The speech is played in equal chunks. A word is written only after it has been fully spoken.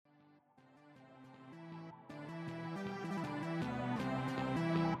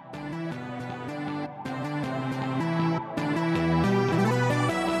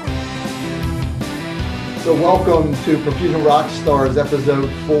So welcome to Perfusion Rockstars episode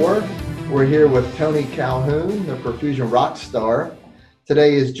 4. We're here with Tony Calhoun, the Perfusion Rockstar.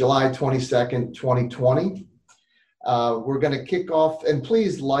 Today is July 22nd, 2020. We're going to kick off, and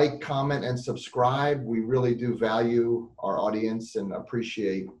please like, comment, and subscribe. We really do value our audience and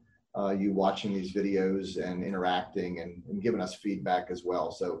appreciate you watching these videos and interacting and giving us feedback as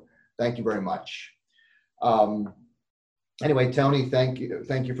well. So thank you very much. Anyway, Tony, thank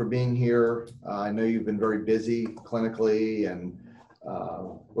you for being here. I know you've been very busy clinically and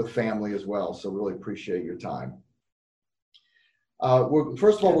with family as well, so really appreciate your time.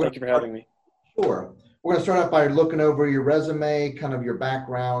 First of all, thank you for having me. Sure. We're going to start out by looking over your resume, kind of your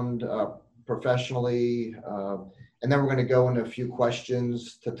background professionally, and then we're going to go into a few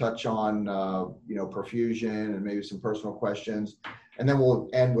questions to touch on, perfusion and maybe some personal questions, and then we'll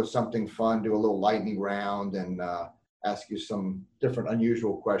end with something fun, do a little lightning round, and ask you some different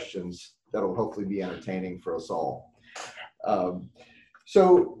unusual questions that will hopefully be entertaining for us all.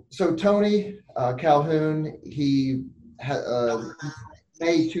 So Tony Calhoun, he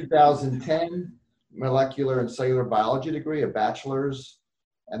May 2010, molecular and cellular biology degree, a bachelor's,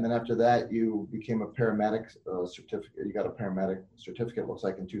 and then after that you became a paramedic certificate. You got a paramedic certificate, looks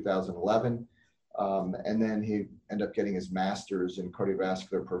like, in 2011, and then he ended up getting his master's in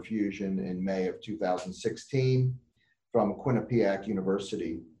cardiovascular perfusion in May of 2016. From Quinnipiac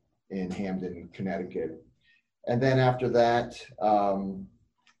University in Hamden, Connecticut. And then after that,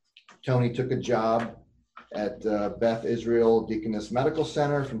 Tony took a job at Beth Israel Deaconess Medical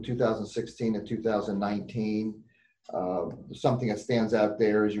Center from 2016 to 2019. Something that stands out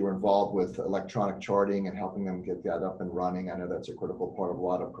there is you were involved with electronic charting and helping them get that up and running. I know that's a critical part of a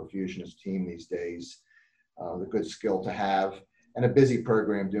lot of perfusionist team these days. A good skill to have, and a busy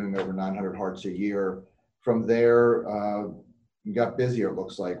program doing over 900 hearts a year. From there, you got busier, it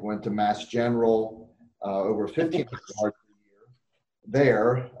looks like. Went to Mass General, over 1,500 hearts a year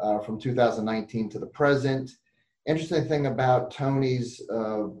there from 2019 to the present. Interesting thing about Tony's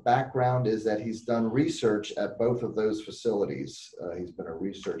background is that he's done research at both of those facilities. He's been a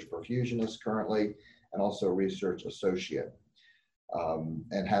research perfusionist currently and also a research associate,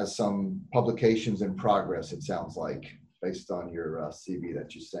 and has some publications in progress, it sounds like, based on your CV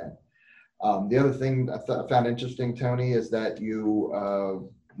that you sent. The other thing I found interesting, Tony, is that you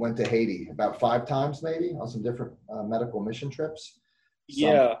went to Haiti about 5 times, maybe, on some different medical mission trips.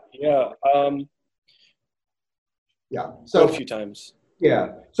 Yeah. So a few times.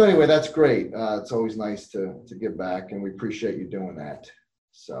 Yeah. So anyway, that's great. It's always nice to give back, and we appreciate you doing that.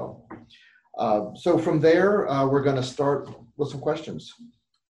 So, so from there, we're going to start with some questions.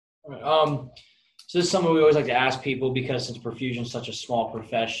 So this is something we always like to ask people, because since perfusion is such a small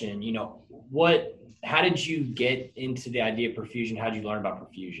profession, how did you get into the idea of perfusion? How did you learn about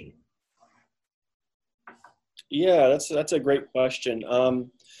perfusion? Yeah, that's a great question.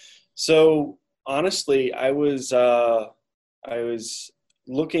 So honestly, I was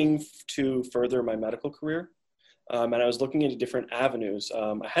looking to further my medical career. And I was looking into different avenues.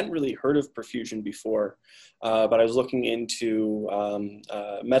 I hadn't really heard of perfusion before, but I was looking into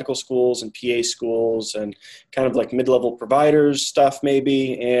medical schools and PA schools and kind of like mid-level providers stuff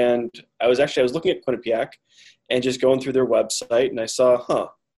maybe. And I was looking at Quinnipiac and just going through their website, and I saw,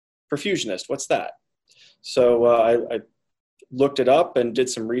 perfusionist, what's that? So I looked it up and did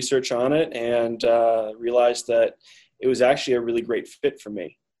some research on it, and realized that it was actually a really great fit for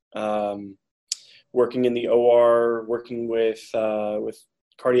me. Working in the OR, working with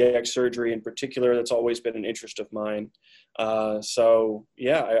cardiac surgery in particular, that's always been an interest of mine. So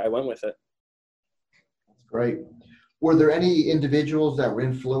yeah, I went with it. That's great. Were there any individuals that were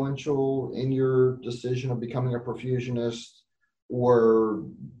influential in your decision of becoming a perfusionist, or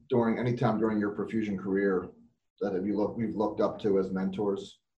during any time during your perfusion career that you've looked up to as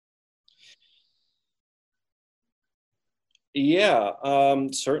mentors? Yeah,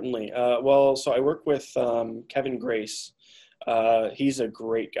 certainly. So I work with Kevin Grace. He's a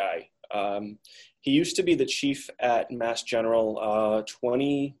great guy. He used to be the chief at Mass General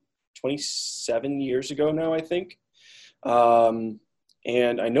 27 years ago now, I think. And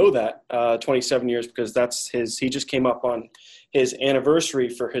I know that 27 years because he just came up on his anniversary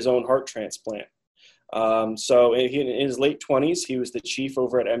for his own heart transplant. So in his late 20s, he was the chief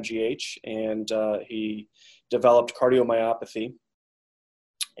over at MGH, and he developed cardiomyopathy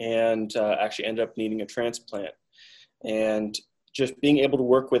and actually ended up needing a transplant. And just being able to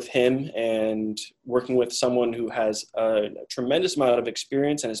work with him and working with someone who has a tremendous amount of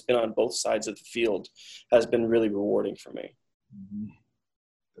experience and has been on both sides of the field has been really rewarding for me. Mm-hmm.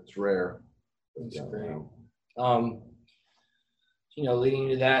 That's rare. That's great. leading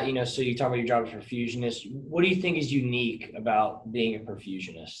into that, so you talk about your job as a perfusionist. What do you think is unique about being a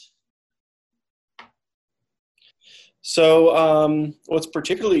perfusionist? So what's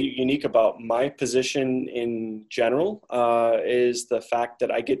particularly unique about my position in general is the fact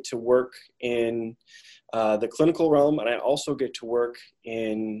that I get to work in the clinical realm, and I also get to work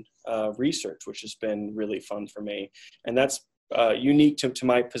in research, which has been really fun for me. And that's unique to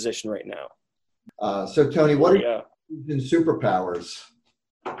my position right now. So Tony, what are your superpowers?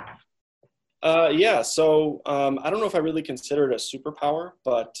 So I don't know if I really consider it a superpower,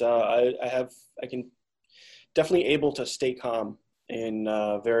 but I can definitely able to stay calm in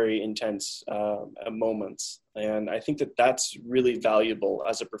very intense moments. And I think that that's really valuable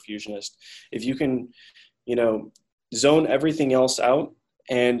as a perfusionist. If you can, zone everything else out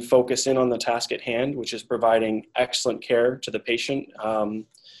and focus in on the task at hand, which is providing excellent care to the patient,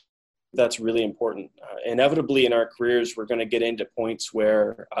 that's really important. Inevitably in our careers, we're going to get into points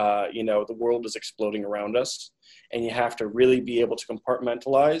where, the world is exploding around us, and you have to really be able to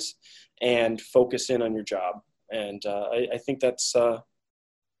compartmentalize and focus in on your job. And I think that's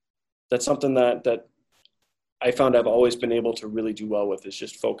something that I found I've always been able to really do well with, is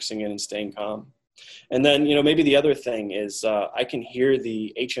just focusing in and staying calm. And then, maybe the other thing is I can hear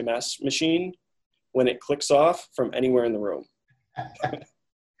the HMS machine when it clicks off from anywhere in the room.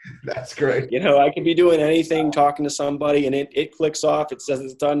 That's great. I could be doing anything, talking to somebody, and it clicks off. It says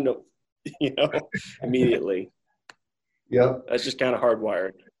it's done, immediately. Yep. That's just kind of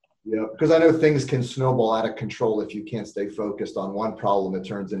hardwired. Yeah, because I know things can snowball out of control if you can't stay focused on one problem. It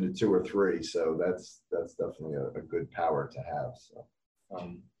turns into two or three. So that's definitely a good power to have.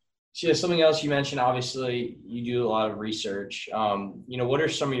 So, something else you mentioned. Obviously, you do a lot of research. What are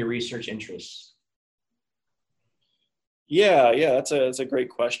some of your research interests? Yeah, that's a great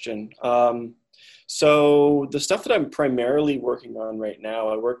question. So the stuff that I'm primarily working on right now,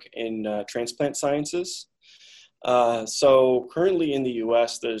 I work in transplant sciences. So currently in the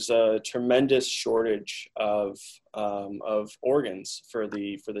U.S., there's a tremendous shortage of organs for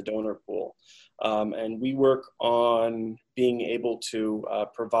the donor pool, and we work on being able to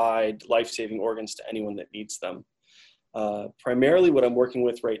provide life-saving organs to anyone that needs them. Primarily, what I'm working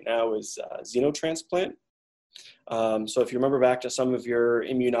with right now is xenotransplant. So if you remember back to some of your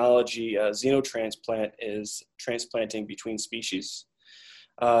immunology, xenotransplant is transplanting between species.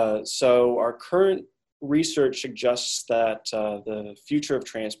 So our current research suggests that the future of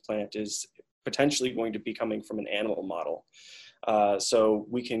transplant is potentially going to be coming from an animal model. So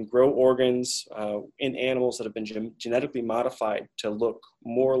we can grow organs in animals that have been genetically modified to look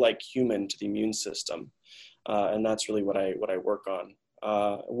more like human to the immune system. And that's really what I work on.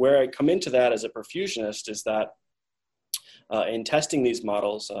 Where I come into that as a perfusionist is that in testing these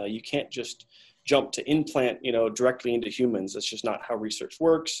models, you can't just jump to implant, directly into humans. That's just not how research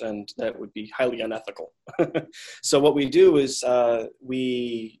works, and that would be highly unethical. So what we do is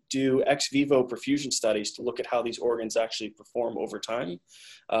we do ex vivo perfusion studies to look at how these organs actually perform over time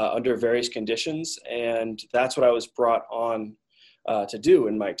under various conditions. And that's what I was brought on to do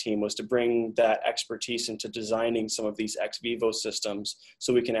in my team, was to bring that expertise into designing some of these ex vivo systems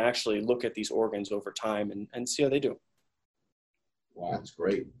so we can actually look at these organs over time and see how they do. Wow, that's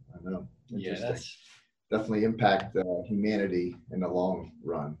great. I know. Yeah, that's definitely impact humanity in the long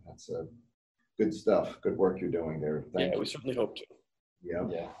run. That's good stuff. Good work you're doing there. Thank you. We certainly hope to.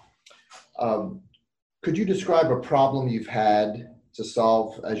 Yeah. Could you describe a problem you've had to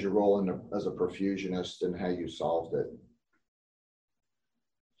solve as your role as a perfusionist, and how you solved it?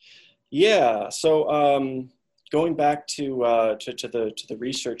 Yeah. So going back to the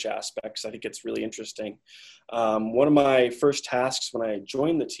research aspects, I think it's really interesting. One of my first tasks when I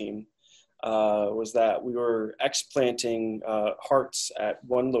joined the team was that we were explanting hearts at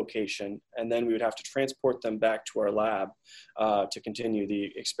one location, and then we would have to transport them back to our lab to continue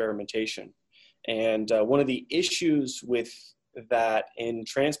the experimentation. And one of the issues with that in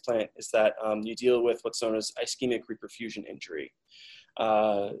transplant is that you deal with what's known as ischemic reperfusion injury.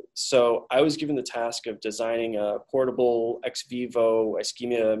 So I was given the task of designing a portable ex vivo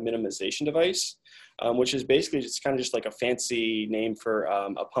ischemia minimization device, which is basically just kind of just like a fancy name for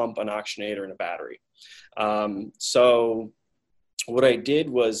a pump, an oxygenator, and a battery. So what I did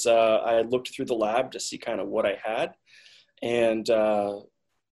was I looked through the lab to see kind of what I had, and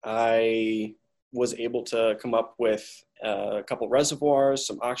I was able to come up with a couple reservoirs,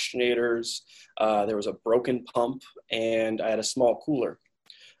 some oxygenators. There was a broken pump, and I had a small cooler.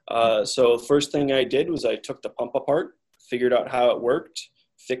 So the first thing I did was I took the pump apart, figured out how it worked,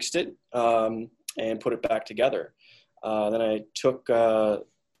 fixed it, and put it back together. Then I took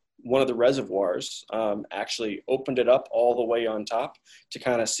one of the reservoirs, actually opened it up all the way on top to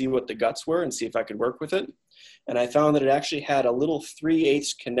kind of see what the guts were and see if I could work with it. And I found that it actually had a little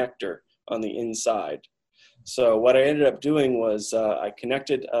 3/8 connector on the inside. So what I ended up doing was I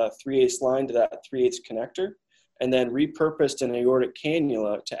connected a 3/8 line to that 3/8 connector, and then repurposed an aortic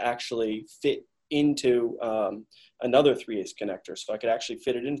cannula to actually fit into another 3/8 connector. So I could actually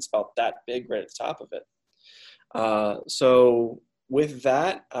fit it in. It's about that big right at the top of it. So with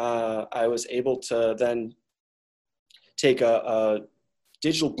that, I was able to then take a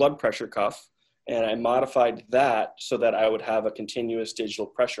digital blood pressure cuff, and I modified that so that I would have a continuous digital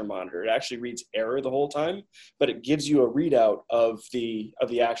pressure monitor. It actually reads error the whole time, but it gives you a readout of the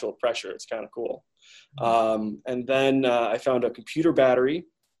actual pressure. It's kind of cool. And then I found a computer battery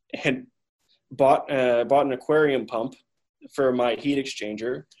and bought an aquarium pump for my heat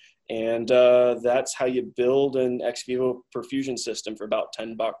exchanger. And that's how you build an ex vivo perfusion system for about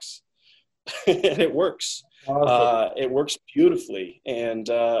 $10. And it works. Awesome. It works beautifully. And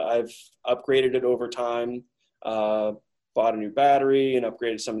I've upgraded it over time, bought a new battery and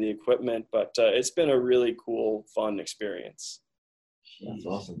upgraded some of the equipment. But it's been a really cool, fun experience. That's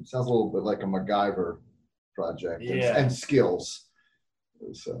awesome. Sounds a little bit like a MacGyver project. Yeah. And skills.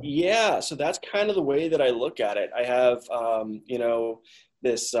 So. Yeah, so that's kind of the way that I look at it. I have,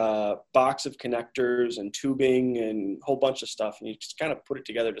 this box of connectors and tubing and a whole bunch of stuff, and you just kind of put it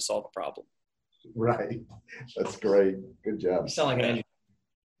together to solve a problem. Right. That's great. Good job. You sound like an engineer.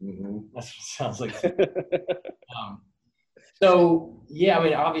 Mm-hmm. That's what it sounds like. So, yeah, I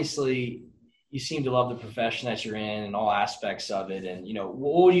mean, obviously, you seem to love the profession that you're in and all aspects of it. And,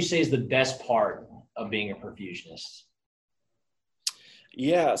 what would you say is the best part of being a perfusionist?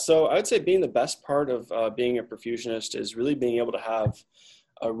 Yeah, so I would say being the best part of being a perfusionist is really being able to have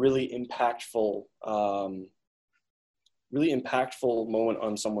a really impactful moment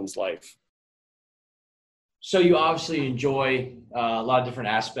on someone's life. So you obviously enjoy a lot of different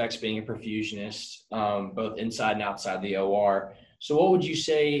aspects being a perfusionist, both inside and outside the OR. So what would you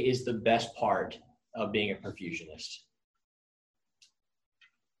say is the best part of being a perfusionist?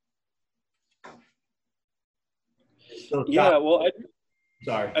 Yeah, well,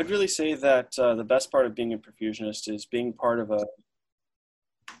 Sorry. I'd really say that the best part of being a perfusionist is being part of a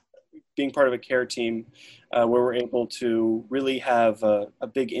care team where we're able to really have a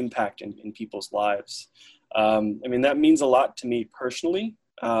big impact in people's lives. I mean, that means a lot to me personally.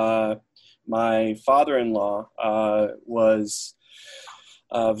 My father-in-law was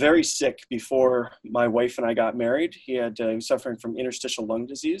very sick before my wife and I got married. He was suffering from interstitial lung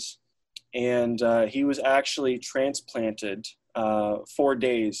disease, and he was actually transplanted 4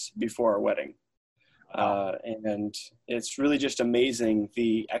 days before our wedding. And it's really just amazing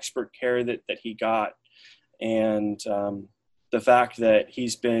the expert care that he got, and the fact that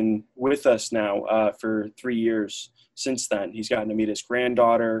he's been with us now for 3 years since then. He's gotten to meet his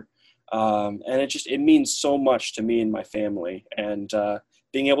granddaughter, and it means so much to me and my family. And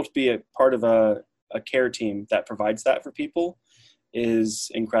being able to be a part of a care team that provides that for people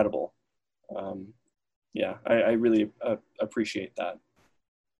is incredible. Yeah, I really appreciate that.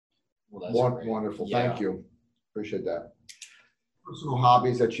 Well, wonderful. Yeah. Thank you. Appreciate that. Personal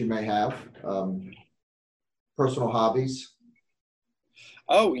hobbies that you may have. Personal hobbies.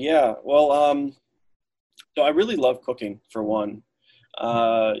 Oh, yeah. Well, so I really love cooking, for one.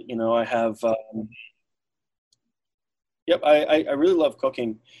 I have, I really love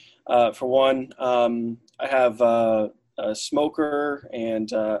cooking. For one, I have a smoker,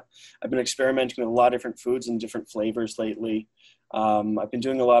 and I've been experimenting with a lot of different foods and different flavors lately. I've been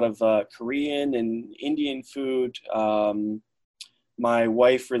doing a lot of Korean and Indian food. My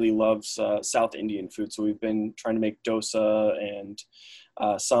wife really loves South Indian food, so we've been trying to make dosa and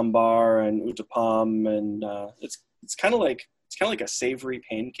sambar and uttapam, and it's kind of like a savory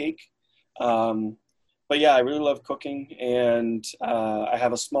pancake. But yeah, I really love cooking, and I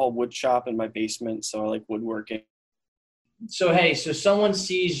have a small wood shop in my basement, so I like woodworking. So hey, so someone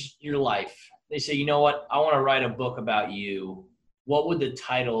sees your life. They say, you know what? I want to write a book about you. What would the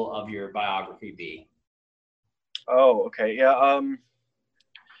title of your biography be? Oh, okay. Yeah. I'd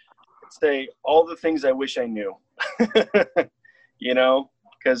say all the things I wish I knew,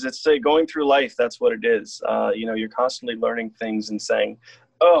 because it's going through life. That's what it is. You're constantly learning things and saying,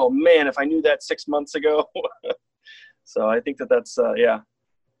 oh man, if I knew that 6 months ago. So I think that's, yeah.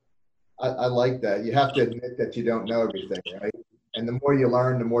 I like that. You have to admit that you don't know everything, right? And the more you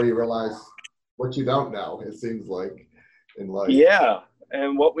learn, the more you realize what you don't know, it seems like, in life. Yeah.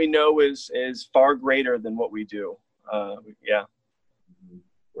 And what we know is far greater than what we do. Yeah.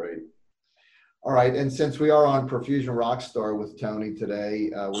 Great. All right, and since we are on Perfusion Rockstar with Tony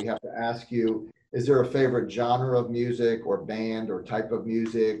today, we have to ask you, is there a favorite genre of music or band or type of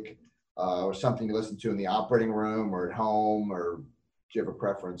music or something you listen to in the operating room or at home, or do you have a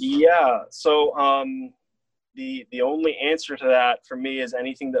preference? Yeah. So the only answer to that for me is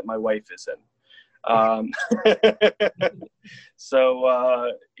anything that my wife is in.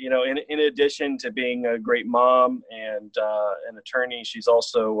 So, in addition to being a great mom and an attorney, she's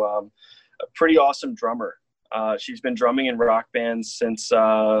also a pretty awesome drummer. She's been drumming in rock bands since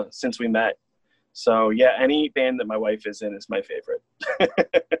we met. So yeah, any band that my wife is in is my favorite.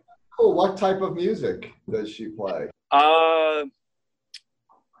 Cool. What type of music does she play?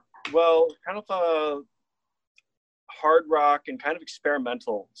 Well, kind of hard rock and kind of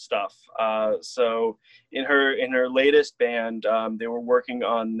experimental stuff. So in her latest band, they were working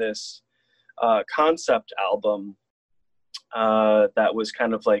on this concept album that was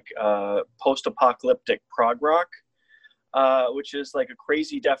kind of like post-apocalyptic prog rock, which is like a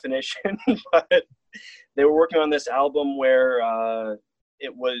crazy definition, but they were working on this album where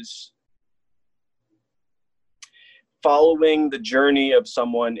it was following the journey of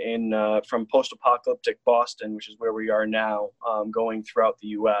someone from post-apocalyptic Boston, which is where we are now, going throughout the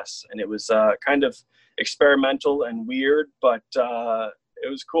U.S. And it was kind of experimental and weird, but it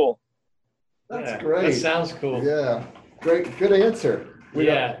was cool. That's great. That sounds cool. Yeah, great, good answer.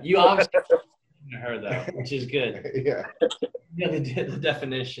 You obviously heard that, which is good. Yeah. The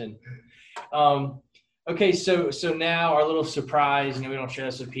definition. Okay, so now our little surprise, we don't share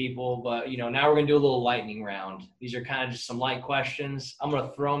this with people, but now we're gonna do a little lightning round. These are kind of just some light questions. I'm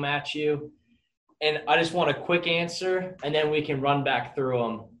gonna throw them at you, and I just want a quick answer, and then we can run back through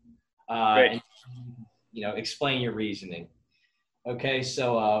them. Great. And, explain your reasoning. Okay,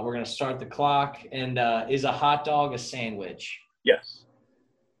 so we're gonna start the clock. And is a hot dog a sandwich? Yes.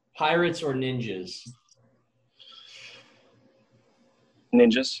 Pirates or ninjas?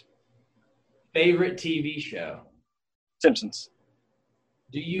 Ninjas. Favorite TV show? Simpsons.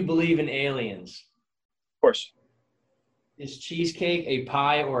 Do you believe in aliens? Of course. Is cheesecake a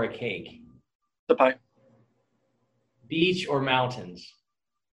pie or a cake? The pie. Beach or mountains?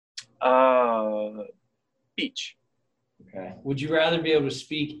 Beach. Okay. Would you rather be able to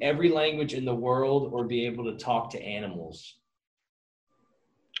speak every language in the world or be able to talk to animals?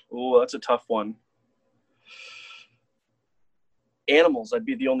 Oh, that's a tough one. Animals, I'd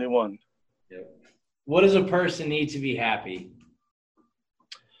be the only one. Yep. What does a person need to be happy?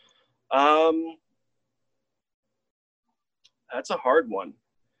 That's a hard one.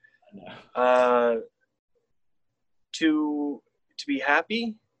 I know. To be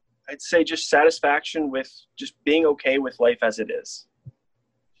happy, I'd say just satisfaction with just being okay with life as it is.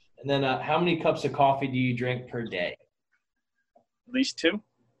 And then how many cups of coffee do you drink per day? At least 2.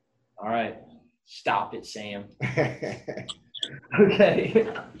 All right. Stop it, Sam. Okay.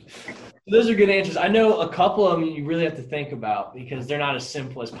 Those are good answers. I know a couple of them you really have to think about because they're not as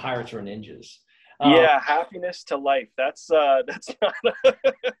simple as pirates or ninjas. Yeah, happiness to life. That's not that's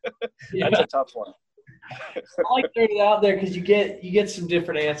a tough one. I like throwing it out there because you get some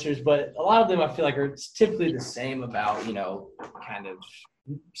different answers, but a lot of them I feel like are typically the same about, kind of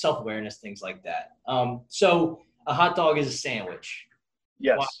self-awareness, things like that. So a hot dog is a sandwich.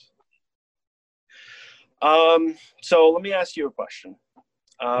 Yes. Wow. So let me ask you a question.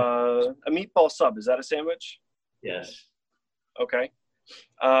 A meatball sub, is that a sandwich? Yes. Okay.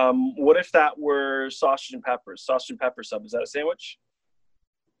 What if that were sausage and peppers? Sausage and pepper sub, is that a sandwich?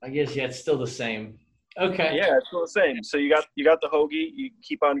 I guess, yeah, it's still the same. Okay. Yeah, it's still the same. So you got the hoagie, you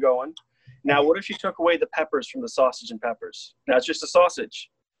keep on going. Now, what if you took away the peppers from the sausage and peppers? Now it's just a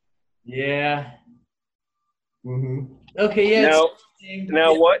sausage. Yeah. Mm-hmm. Okay, yeah.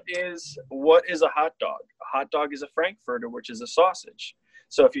 Now what is a hot dog? A hot dog is a frankfurter, which is a sausage.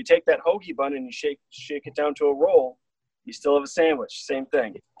 So if you take that hoagie bun and you shake it down to a roll, you still have a sandwich. Same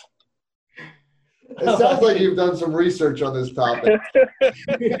thing. It sounds like you've done some research on this topic.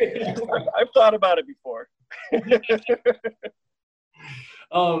 I've thought about it before.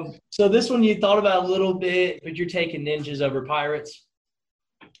 So this one you thought about a little bit, but you're taking ninjas over pirates?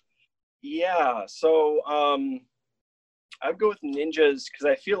 Yeah. So I'd go with ninjas because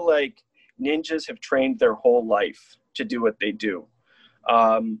I feel like ninjas have trained their whole life to do what they do.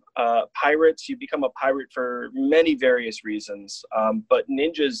 Pirates, you become a pirate for many various reasons. But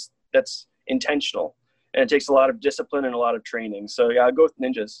ninjas, that's intentional. And it takes a lot of discipline and a lot of training. So yeah, I'd go with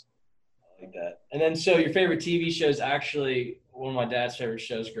ninjas. I like that. And then so your favorite TV show is actually one of my dad's favorite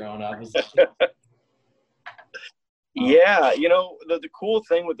shows growing up. Yeah, the cool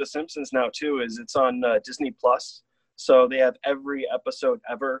thing with The Simpsons now too is it's on Disney Plus. So they have every episode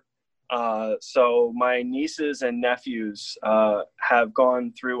ever. So my nieces and nephews have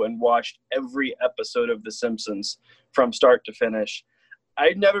gone through and watched every episode of The Simpsons from start to finish.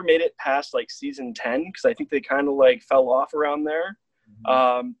 I never made it past like season 10 because I think they kind of like fell off around there.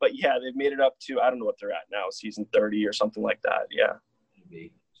 But yeah, they've made it up to, I don't know what they're at now, season 30 or something like that. Yeah.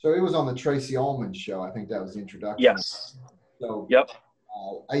 So it was on the Tracy Ullman show. I think that was the introduction. Yes. So yep.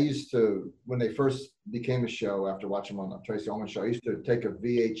 I used to, when they first became a show after watching them on the Tracy Ullman show, I used to take a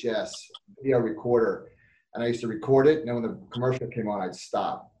VHS video recorder and I used to record it. And then when the commercial came on, I'd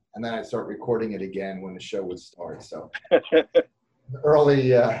stop. And then I'd start recording it again when the show would start. So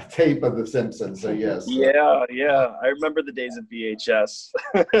early tape of The Simpsons. So yes. Yeah. I remember the days of VHS.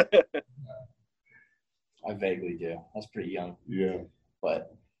 I vaguely do. I was pretty young. Yeah.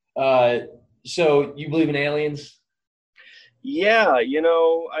 But so you believe in aliens? Yeah,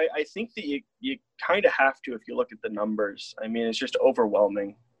 I think that you kind of have to if you look at the numbers. I mean, it's just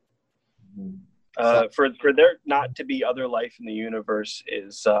overwhelming. For there not to be other life in the universe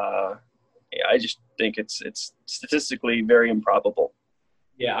is, I just think it's statistically very improbable.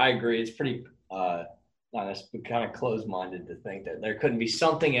 Yeah, I agree. It's pretty honest, but kind of closed-minded to think that there couldn't be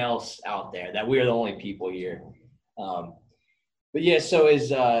something else out there, that we're the only people here. But yeah, so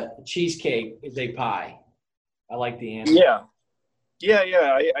is cheesecake is a pie? I like the answer. Yeah.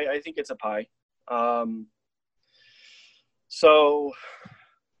 I think it's a pie. So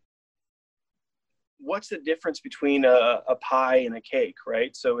what's the difference between a pie and a cake,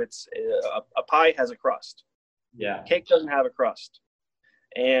 right? So it's a pie has a crust. Yeah. Cake doesn't have a crust.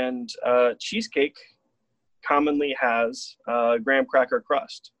 And cheesecake commonly has graham cracker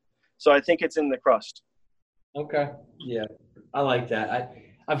crust. So I think it's in the crust. Okay. Yeah, I like that.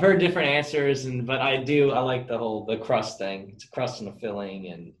 I've heard different answers, but I like the crust thing. It's a crust and a filling,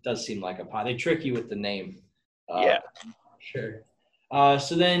 and it does seem like a pie. They trick you with the name. Yeah. Sure.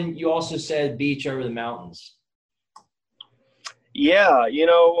 So then you also said beach over the mountains. Yeah,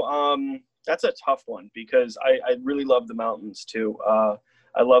 that's a tough one because I really love the mountains too.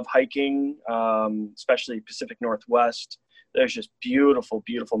 I love hiking, especially Pacific Northwest. There's just beautiful,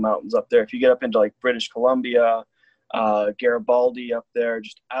 beautiful mountains up there. If you get up into like British Columbia, Garibaldi up there,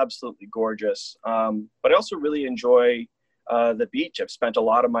 just absolutely gorgeous. But I also really enjoy the beach. I've spent a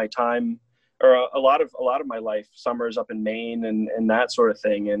lot of my time, or a lot of my life, summers up in Maine and that sort of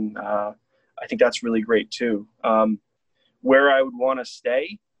thing. And I think that's really great too. Where I would want to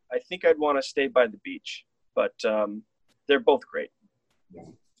stay, I think I'd want to stay by the beach. But they're both great.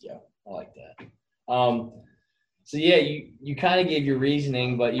 Yeah, I like that. So yeah, you kind of gave your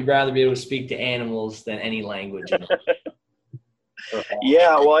reasoning, but you'd rather be able to speak to animals than any language.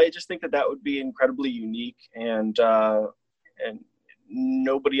 Yeah, well, I just think that would be incredibly unique, and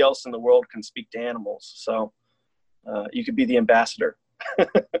nobody else in the world can speak to animals. So you could be the ambassador.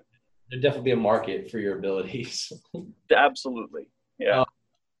 There'd definitely be a market for your abilities. Absolutely, yeah.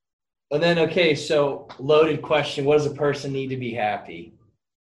 And then, okay, so loaded question: what does a person need to be happy?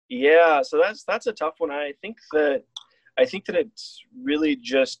 Yeah, so that's a tough one. I think that it's really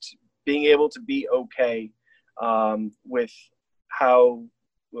just being able to be okay with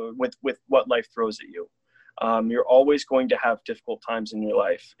what life throws at you. You're always going to have difficult times in your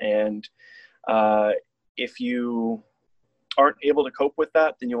life, and if you aren't able to cope with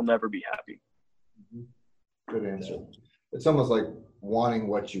that, then you'll never be happy. Good answer. It's almost like wanting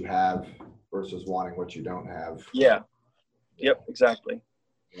what you have versus wanting what you don't have. Yeah. Yep. Exactly.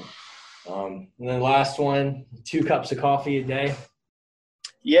 And then last one, 2 cups of coffee a day.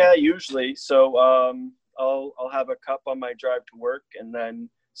 Yeah, usually. So I'll have a cup on my drive to work, and then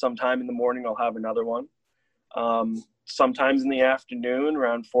sometime in the morning I'll have another one. Sometimes in the afternoon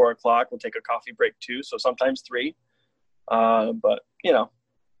around 4 o'clock we'll take a coffee break too. So sometimes 3. But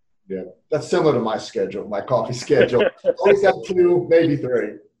Yeah, that's similar to my schedule, my coffee schedule. Always have 2, maybe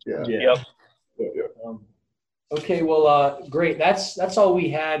 3. Yeah. Yep. Okay, well, great. That's all we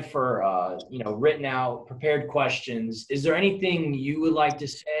had for written out, prepared questions. Is there anything you would like to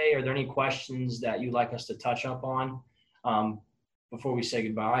say? Are there any questions that you'd like us to touch up on before we say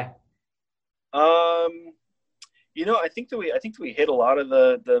goodbye? I think that we hit a lot of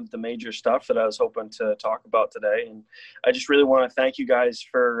the major stuff that I was hoping to talk about today, and I just really want to thank you guys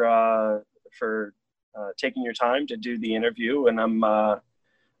for taking your time to do the interview, and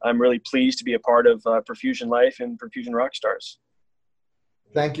I'm really pleased to be a part of Perfusion Life and Perfusion Rockstars.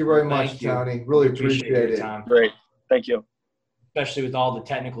 Thank you very much, Tony. Really appreciate it. Time. Great. Thank you. Especially with all the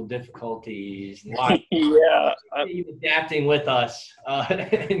technical difficulties. Yeah. Adapting with us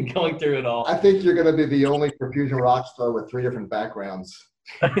and going through it all. I think you're going to be the only Perfusion Rockstar with 3 different backgrounds.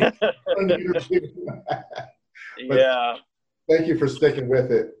 Yeah. Thank you for sticking with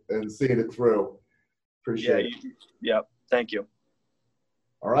it and seeing it through. Appreciate it. Yeah, thank you.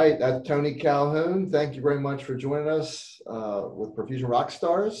 All right, that's Tony Calhoun. Thank you very much for joining us with Perfusion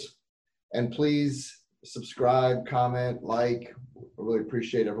Rockstars. And please subscribe, comment, like. I really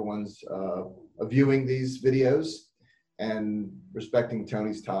appreciate everyone's viewing these videos and respecting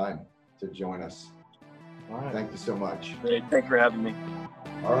Tony's time to join us. All right. Thank you so much. Great. Thank you for having me.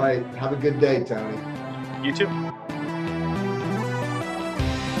 All right, have a good day, Tony. You too.